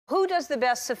Who does the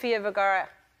best Sofia Vergara?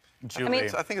 Julie.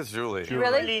 I think it's Julie.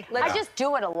 Really? I just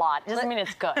do it a lot. It doesn't mean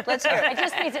it's good. Let's hear it. I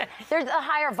just need to, there's a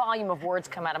higher volume of words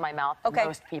come out of my mouth than Okay.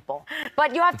 most people.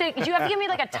 But you have to give me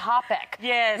like a topic.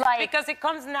 Yes, like, because it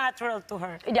comes natural to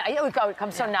her. Yeah, it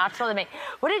comes so natural to me.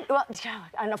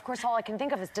 And of course all I can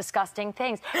think of is disgusting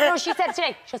things. No, she said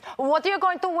today, she goes, what are you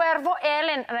going to wear for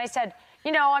Ellen? And I said,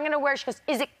 you know, I'm going to wear, she goes,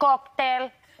 is it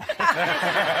cocktail?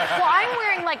 Well, I'm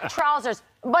wearing like trousers,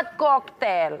 but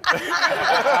cocktail.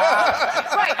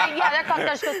 Right, yeah, they're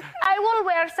cocktail. She goes, I will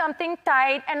wear something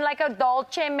tight and like a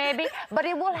dolce maybe, but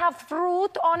it will have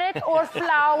fruit on it or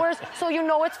flowers, so you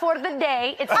know it's for the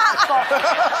day. It's not cocktail.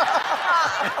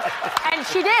 And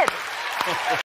she did.